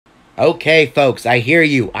Okay, folks, I hear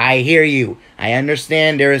you. I hear you. I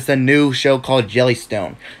understand there is a new show called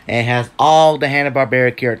Jellystone, and it has all the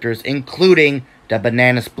Hanna-Barbera characters, including the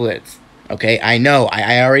Banana Splits. Okay, I know.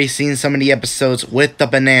 I already seen some of the episodes with the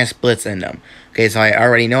Banana Splits in them. Okay, so I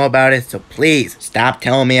already know about it, so please stop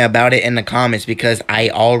telling me about it in the comments because I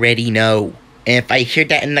already know. And if I hear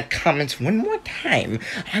that in the comments one more time,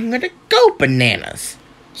 I'm gonna go bananas.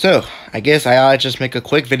 So, I guess I ought to just make a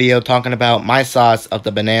quick video talking about my thoughts of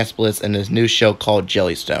the Banana Splits in this new show called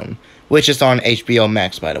Jellystone, which is on HBO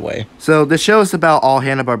Max, by the way. So, the show is about all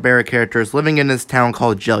Hanna-Barbera characters living in this town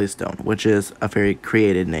called Jellystone, which is a very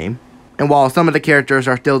creative name. And while some of the characters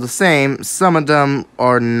are still the same, some of them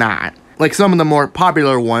are not. Like, some of the more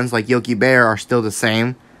popular ones, like Yogi Bear, are still the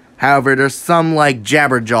same. However, there's some like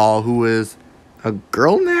Jabberjaw, who is a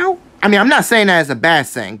girl now? I mean, I'm not saying that as a bad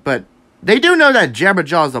thing, but they do know that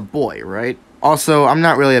Jabberjaw is a boy, right? Also, I'm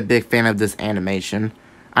not really a big fan of this animation.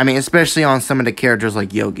 I mean, especially on some of the characters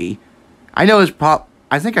like Yogi. I know it's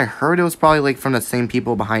I think I heard it was probably like from the same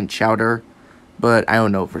people behind Chowder, but I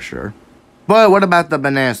don't know for sure. But what about the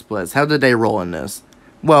Banana Splits? How did they roll in this?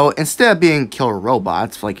 Well, instead of being killer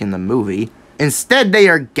robots, like in the movie, instead they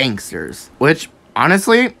are gangsters. Which,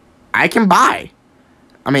 honestly, I can buy.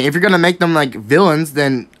 I mean, if you're gonna make them like villains,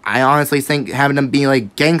 then I honestly think having them be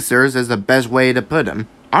like gangsters is the best way to put them.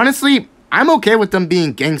 Honestly, I'm okay with them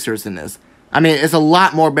being gangsters in this. I mean, it's a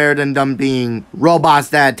lot more better than them being robots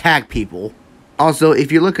that attack people. Also,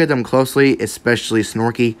 if you look at them closely, especially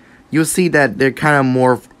Snorky, you'll see that they're kind of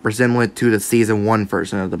more resemblant to the Season 1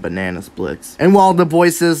 version of the Banana Splits. And while the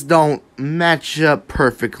voices don't match up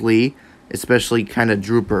perfectly, especially kind of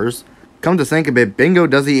Droopers, come to think of it, Bingo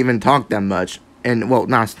doesn't even talk that much. And, well,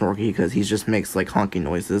 not Snorky, because he just makes, like, honking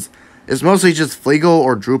noises. It's mostly just Fleagle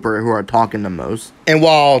or Drooper who are talking the most. And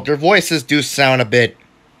while their voices do sound a bit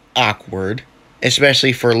awkward,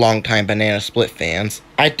 especially for longtime Banana Split fans,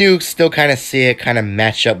 I do still kind of see it kind of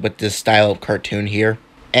match up with this style of cartoon here.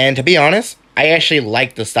 And to be honest, I actually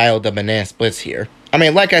like the style of the Banana Splits here. I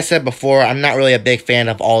mean, like I said before, I'm not really a big fan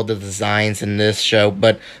of all the designs in this show,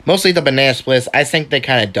 but mostly the Banana Splits, I think they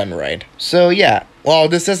kind of done right. So yeah, while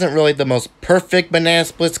this isn't really the most perfect Banana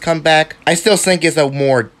Splits comeback, I still think it's a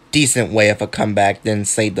more decent way of a comeback than,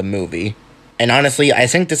 say, the movie. And honestly, I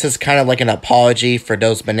think this is kind of like an apology for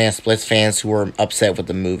those Banana Splits fans who were upset with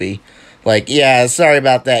the movie. Like, yeah, sorry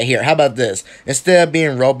about that. Here, how about this? Instead of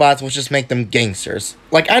being robots, we'll just make them gangsters.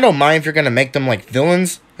 Like, I don't mind if you're gonna make them like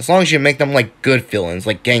villains, as long as you make them like good villains,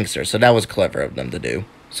 like gangsters. So that was clever of them to do.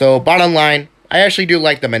 So, bottom line, I actually do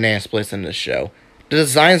like the Banana Splits in this show. The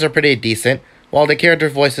designs are pretty decent. While the character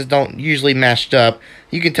voices don't usually match up,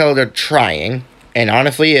 you can tell they're trying. And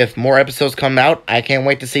honestly, if more episodes come out, I can't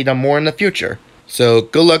wait to see them more in the future. So,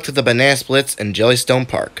 good luck to the Banana Splits in Jellystone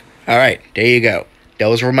Park. Alright, there you go.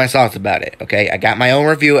 Those were my thoughts about it, okay? I got my own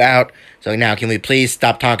review out, so now can we please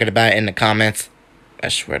stop talking about it in the comments? I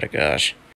swear to gosh.